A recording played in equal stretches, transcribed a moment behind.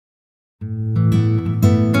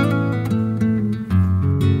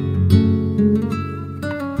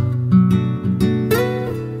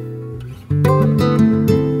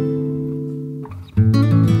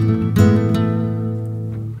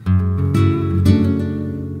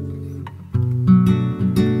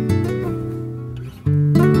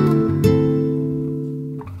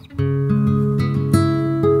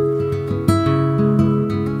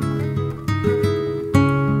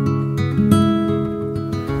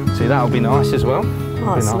That'll be nice as well.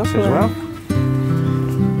 Oh, it's lovely.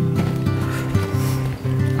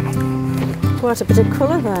 Quite a bit of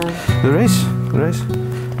colour there. There is.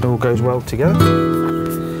 It all goes well together.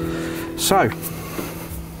 So,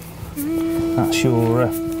 that's your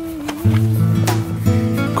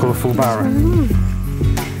colourful barrow.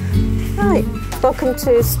 Right, welcome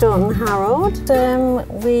to Staunton, Harold.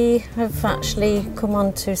 We have actually come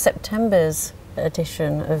on to September's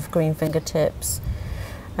edition of Green Fingertips.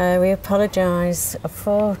 We apologise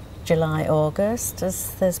for July, August,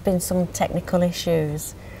 as there's been some technical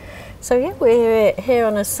issues. So yeah, we're here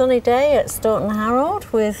on a sunny day at Staunton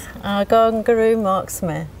Harold with our garden guru, Mark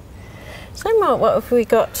Smith. So Mark, what have we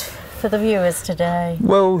got for the viewers today?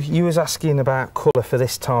 Well, you was asking about colour for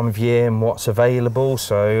this time of year and what's available,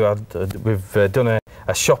 so we've done a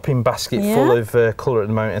shopping basket full of colour at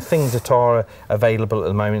the moment, and things that are available at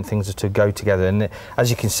the moment, things that to go together. And as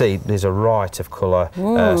you can see, there's a riot of colour,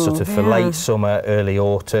 sort of for late summer, early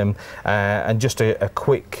autumn, and just a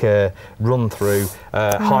quick run through.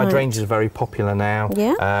 Hydrangeas are very popular now.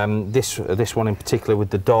 This one in particular with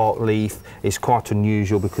the dark leaf is quite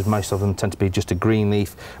unusual because most of them tend to be just a green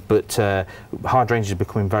leaf, but hydrangeas are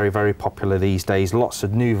becoming very, very popular these days. Lots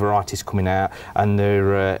of new varieties coming out, and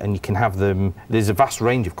and you can have them. There's a vast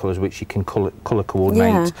range of colours which you can colour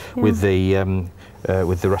coordinate with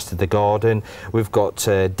the rest of the garden. We've got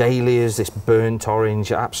dahlias, this burnt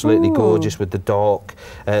orange, absolutely gorgeous with the dark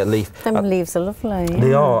leaf. Them leaves are lovely.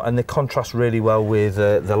 They are, and they contrast really well with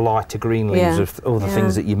the lighter green leaves of all the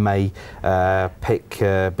things that you may pick,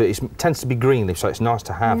 but it tends to be green leaf, so it's nice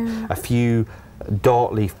to have a few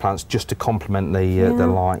dark leaf plants just to complement the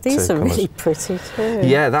light. These are really pretty too.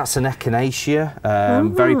 Yeah, that's an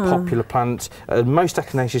echinacea, very popular plant. Most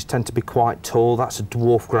echinaceas tend to be quite tall. That's a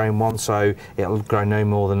dwarf growing one, so it'll grow no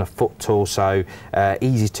more than a foot tall, so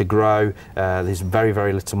easy to grow. There's very,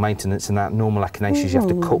 very little maintenance in that. Normal echinaceas you have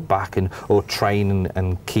to cut back or train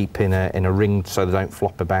and keep in a ring so they don't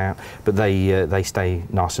flop about, but they stay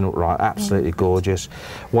nice and upright. Absolutely gorgeous.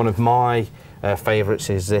 One of my favourites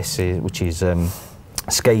is this, which is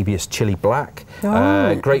scabious chili black.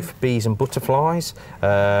 Great for bees and butterflies.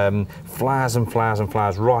 Flowers and flowers and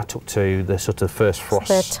flowers right up to the sort of first frost.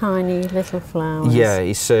 They're tiny little flowers. Yeah,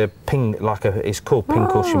 it's pink, it's called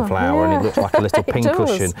pincushion flower, and it looks like a little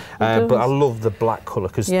pincushion. But I love the black colour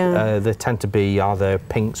because they tend to be either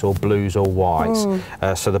pinks or blues or whites.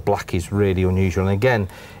 So the black is really unusual. And again,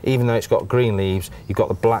 even though it's got green leaves, you've got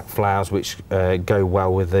the black flowers which go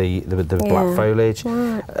well with the black foliage.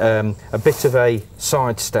 A bit of a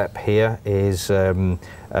side step here is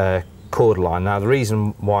cordyline. Now the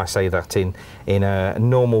reason why I say that in a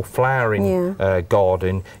normal flowering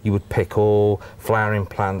garden you would pick all flowering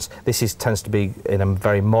plants. This tends to be in a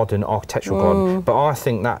very modern architectural garden, but I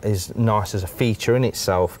think that is nice as a feature in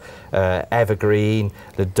itself. Evergreen,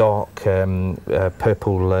 the dark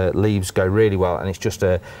purple leaves go really well, and it's just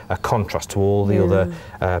a contrast to all the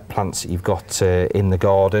other plants that you've got in the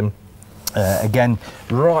garden. Again,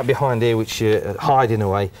 right behind here, which hiding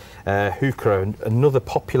away, heuchera, another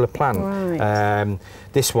popular plant.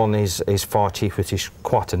 This one is far cheaper. It is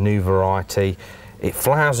quite a new variety. It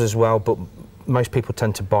flowers as well, but most people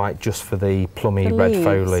tend to buy it just for the plummy red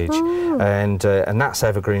foliage, and that's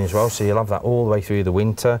evergreen as well, so you'll have that all the way through the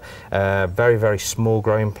winter. Very, very small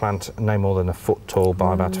growing plant, no more than a foot tall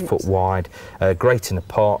by about a foot wide. Great in a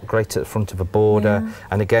pot, great at the front of a border,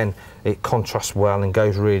 and again it contrasts well and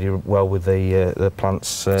goes really well with the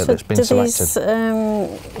plants that's been selected. Do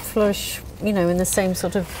these flourish, you know, in the same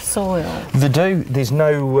sort of soil? They do. There's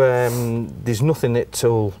nothing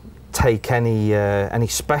that'll take any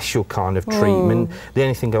special kind of treatment. The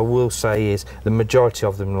only thing I will say is the majority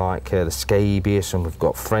of them, like the scabious, and we've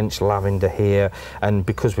got French lavender here, and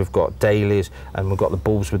because we've got dahlias and we've got the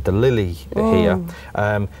bulbs with the lily here,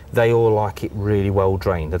 they all like it really well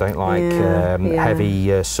drained. They don't like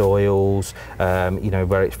heavy soils, you know,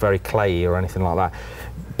 where it's very clayey or anything like that.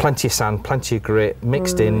 Plenty of sand, plenty of grit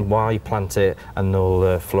mixed in while you plant it, and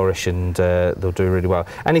they'll flourish and they'll do really well.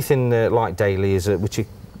 Anything like dahlias, which are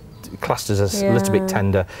classed as a little bit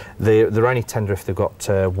tender. They're only tender if they've got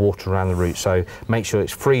water around the roots, so make sure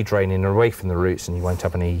it's free draining away from the roots and you won't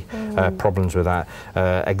have any problems with that.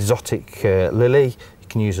 Exotic lily,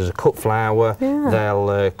 can use as a cut flower.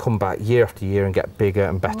 They'll come back year after year and get bigger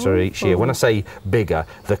and better each year. When I say bigger,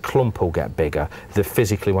 the clump will get bigger. They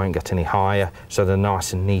physically won't get any higher, so they're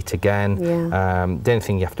nice and neat again. The only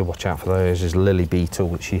thing you have to watch out for those is lily beetle,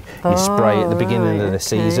 which you spray at the beginning of the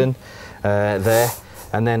season there.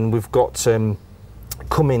 And then we've got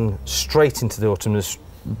coming straight into the autumn, as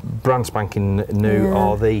brand spanking new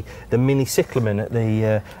are the mini cyclamen at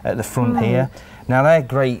the front here. Now they're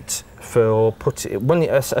great for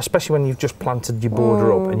especially when you've just planted your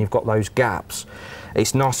border up and you've got those gaps.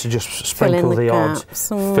 It's nice to just sprinkle the odd,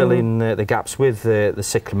 fill in the gaps with the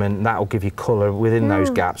cyclamen. That'll give you colour within those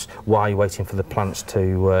gaps while you're waiting for the plants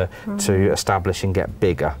to establish and get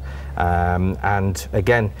bigger. And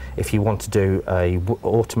again, if you want to do a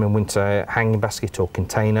autumn and winter hanging basket or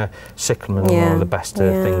container, cyclamen are one of the best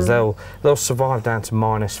things. They'll survive down to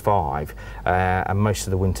 -5, and most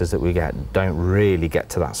of the winters that we get don't really get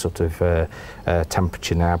to that sort of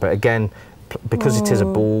temperature now. But again, because it is a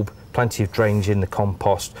bulb, plenty of drainage in the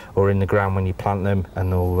compost or in the ground when you plant them,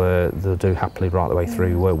 and they'll do happily right the way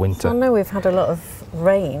through winter. So I know we've had a lot of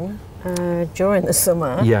rain during the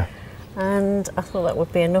summer. And I thought that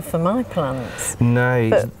would be enough for my plants. No.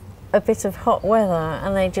 But a bit of hot weather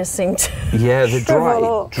and they just seem to it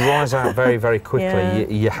dries out very, very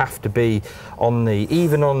quickly. You have to be on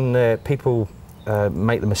even on people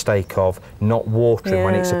make the mistake of not watering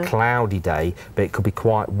when it's a cloudy day, but it could be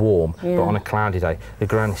quite warm. But on a cloudy day, the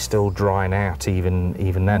ground is still drying out even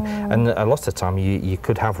then. And a lot of the time, you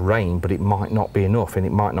could have rain, but it might not be enough, and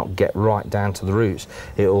it might not get right down to the roots.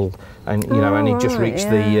 It'll only just reach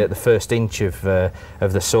the first inch of the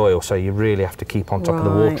soil. So you really have to keep on top of the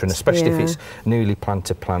watering, especially if it's newly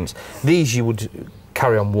planted plants. These you would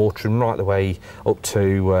carry on watering right the way up to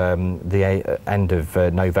the end of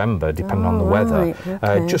November, depending on the weather,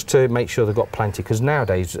 just to make sure they've got plenty. Because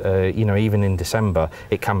nowadays, even in December,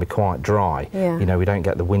 it can be quite dry. We don't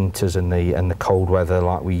get the winters and the cold weather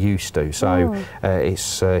like we used to. So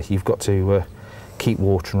it's you've got to keep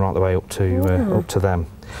watering right the way up to them.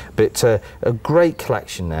 But a great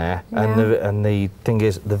collection there, and the thing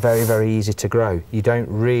is, they're very, very easy to grow. You don't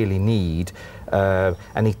really need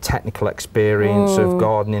any technical experience of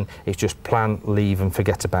gardening. It's just plant, leave and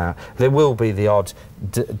forget about. There will be the odd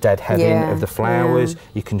dead heading of the flowers.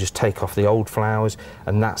 You can just take off the old flowers,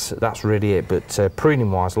 and that's really it. But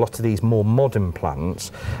pruning wise, a lot of these more modern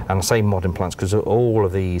plants, and I say modern plants because all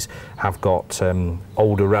of these have got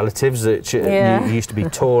older relatives that used to be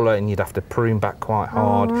taller and you'd have to prune back quite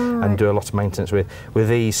hard and do a lot of maintenance with. With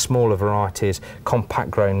these smaller varieties, compact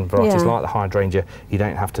grown varieties like the hydrangea, you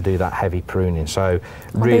don't have to do that heavy pruning. So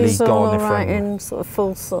really gardening from in sort of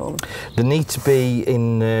full sun. They need to be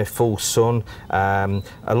in full sun.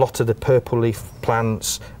 A lot of the purple leaf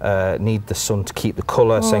plants need the sun to keep the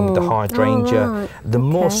colour, same with the hydrangea. The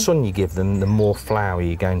more sun you give them, the more flower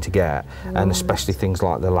you're going to get, and especially things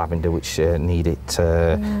like the lavender, which need it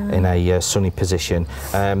in a sunny position.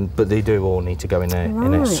 But they do all need to go in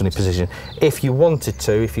a sunny position. If you wanted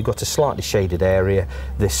to, if you've got a slightly shaded area,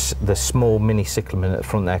 the small mini cyclamen at the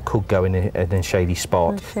front there could go in a shady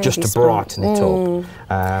spot, just to brighten it up.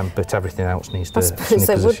 But everything else needs to. I suppose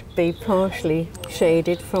they would be partially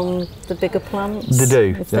shaded from the bigger plants. They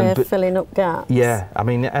do. If they're filling up gaps. Yeah, I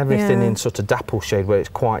mean everything in sort of dapple shade where it's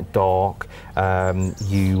quite dark,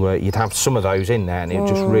 you'd have some of those in there, and it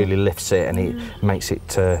just really lifts it, and it makes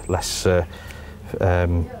it less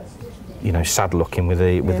sad looking with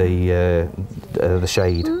the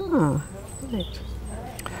shade. Right.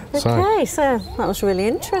 Okay, so that was really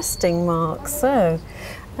interesting, Mark. So,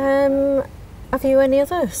 have you any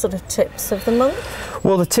other sort of tips of the month?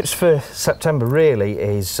 Well, the tips for September really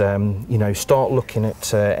is, start looking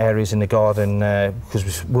at areas in the garden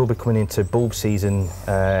because we'll be coming into bulb season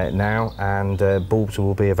now, and bulbs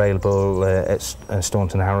will be available at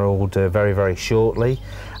Staunton Harold very, very shortly.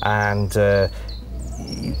 And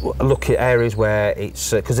look at areas where it's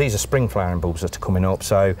because these are spring flowering bulbs that are coming up,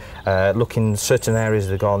 so look in certain areas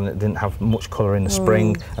of the garden that didn't have much colour in the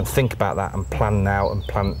spring, and think about that and plan now and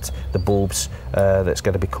plant the bulbs that's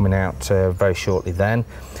going to be coming out very shortly then.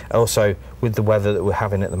 Also, with the weather that we're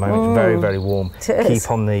having at the moment, it's very, very warm. Keep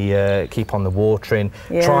on the watering.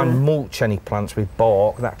 Try and mulch any plants with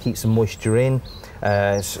bark. That keeps the moisture in,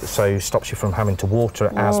 so stops you from having to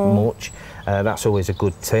water as much. That's always a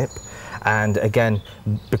good tip. And again,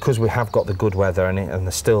 because we have got the good weather and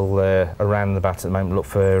they're still around and about at the moment, look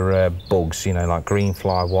for bugs, you know, like green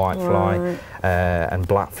fly, white fly, and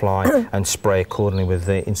black fly, and spray accordingly with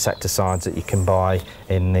the insecticides that you can buy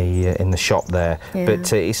in the shop there.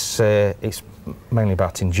 But it's mainly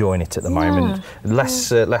about enjoying it at the moment.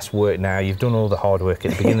 Less work now. You've done all the hard work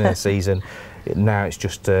at the beginning of the season. Now it's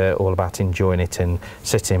just all about enjoying it and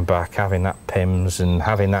sitting back, having that Pimm's and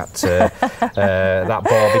having that that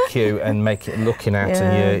barbecue and looking out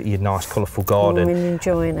in your nice colourful garden. And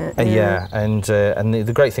enjoying it. And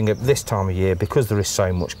the great thing at this time of year, because there is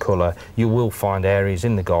so much colour, you will find areas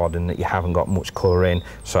in the garden that you haven't got much colour in.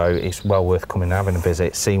 So it's well worth coming and having a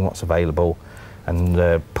visit, seeing what's available, and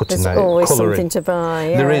putting that colour in. There's always something to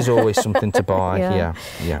buy. There is always something to buy.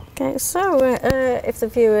 Yeah. Okay, so if the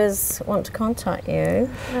viewers want to contact you,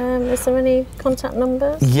 is there any contact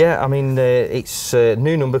numbers? Yeah, I mean it's a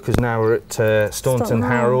new number because now we're at Staunton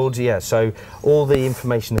Harold. Yeah, so all the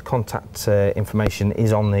information, the contact information,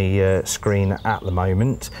 is on the screen at the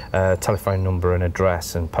moment. Telephone number and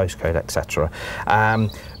address and postcode, etc.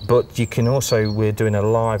 But you can also, we're doing a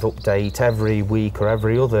live update every week or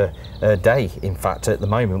every other day, in fact, at the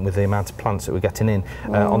moment, with the amount of plants that we're getting in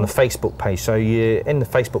on the Facebook page. So you in the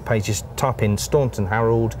Facebook page, just type in Staunton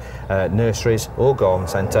Harold Nurseries or Garden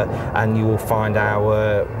Centre, and you will find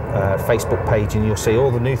our Facebook page, and you'll see all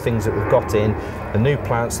the new things that we've got in, the new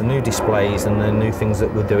plants, the new displays, and the new things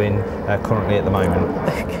that we're doing currently at the moment.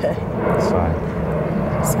 Okay.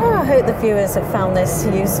 So I hope the viewers have found this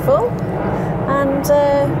useful, and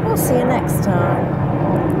we'll see you next time.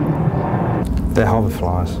 They're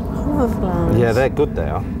hoverflies. Hoverflies? Yeah, they're good, they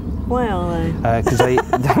are. Why are they? Because they...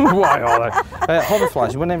 Why are they?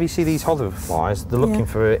 Hoverflies, whenever you see these hoverflies, they're looking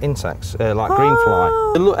for insects, like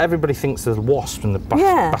greenfly. Look, everybody thinks there's wasps and they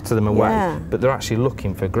batter them away, but they're actually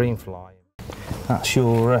looking for greenfly. That's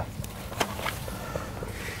your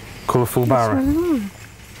colourful barrow.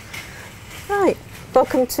 Right.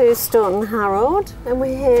 Welcome to Staunton Harold, and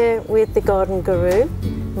we're here with the garden guru,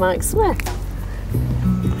 Mike Smith.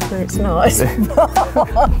 No, it's not. It's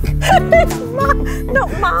Mark. It's not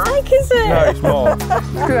Mike, is it? No, it's Mark.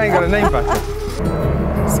 Because I ain't got a name back.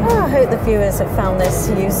 So I hope the viewers have found this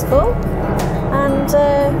useful, and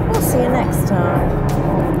we'll see you next time.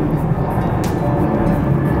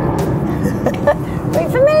 Wait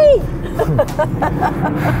for me!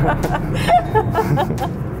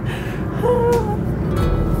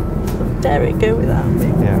 Dare it go without me.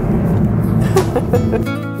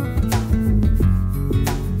 Yeah.